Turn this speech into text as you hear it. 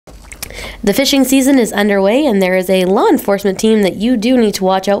The fishing season is underway, and there is a law enforcement team that you do need to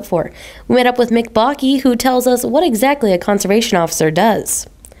watch out for. We met up with Mick Bakke, who tells us what exactly a conservation officer does.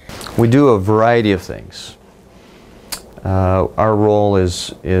 We do a variety of things. Our role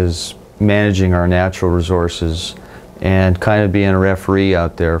is managing our natural resources and kind of being a referee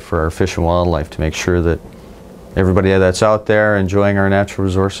out there for our fish and wildlife to make sure that everybody that's out there enjoying our natural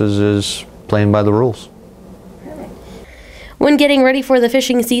resources is playing by the rules. When getting ready for the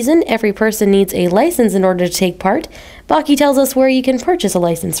fishing season, every person needs a license in order to take part. Bakke tells us where you can purchase a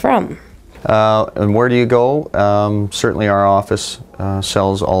license from. And where do you go? Certainly our office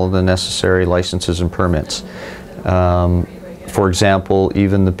sells all of the necessary licenses and permits. For example,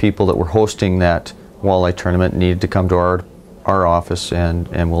 even the people that were hosting that walleye tournament needed to come to our office,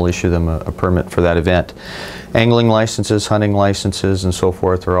 and we'll issue them a permit for that event. Angling licenses, hunting licenses, and so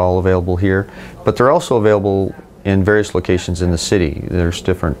forth are all available here, but they're also available in various locations in the city. There's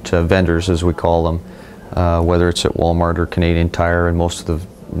different vendors, as we call them, whether it's at Walmart or Canadian Tire, and most of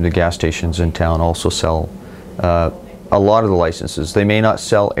the gas stations in town also sell a lot of the licenses. They may not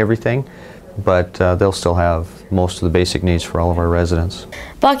sell everything, but they'll still have most of the basic needs for all of our residents.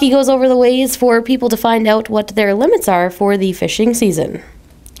 Bakke goes over the ways for people to find out what their limits are for the fishing season.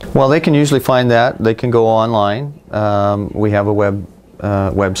 Well, they can usually find that. They can go online. We have a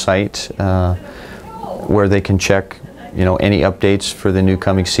website where they can check, any updates for the new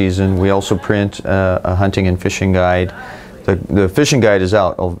coming season. We also print a hunting and fishing guide. The fishing guide is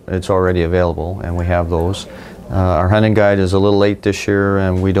out. It's already available, and we have those. Our hunting guide is a little late this year,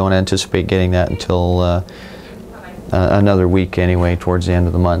 and we don't anticipate getting that until another week anyway, towards the end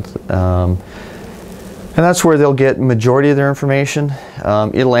of the month. And that's where they'll get majority of their information.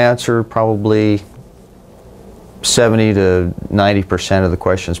 It'll answer probably 70 to 90% of the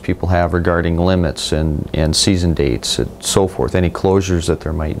questions people have regarding limits and season dates and so forth, any closures that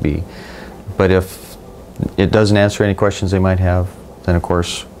there might be. But if it doesn't answer any questions they might have, then of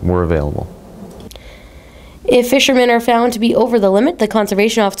course we're available. If fishermen are found to be over the limit, the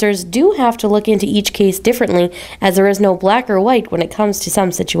conservation officers do have to look into each case differently, as there is no black or white when it comes to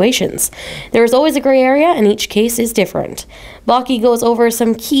some situations. There is always a gray area, and each case is different. Bakke goes over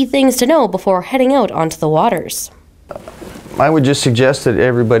some key things to know before heading out onto the waters. I would just suggest that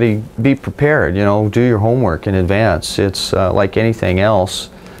everybody be prepared, do your homework in advance. It's like anything else.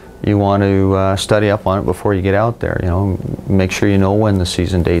 You want to study up on it before you get out there, make sure you know when the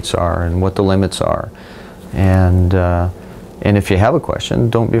season dates are and what the limits are. And if you have a question,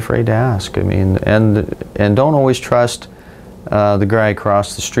 don't be afraid to ask. And don't always trust the guy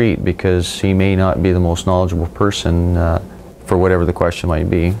across the street, because he may not be the most knowledgeable person for whatever the question might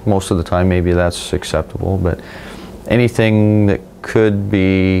be. Most of the time maybe that's acceptable, but anything that could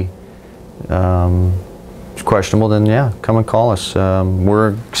be questionable, then yeah, come and call us.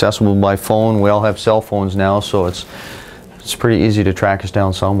 We're accessible by phone. We all have cell phones now, so it's pretty easy to track us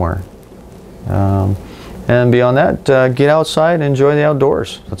down somewhere. And beyond that, get outside and enjoy the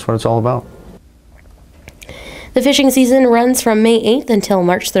outdoors. That's what it's all about. The fishing season runs from May 8th until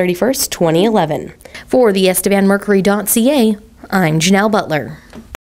March 31st, 2011. For the EstevandMercury.ca, I'm Janelle Butler.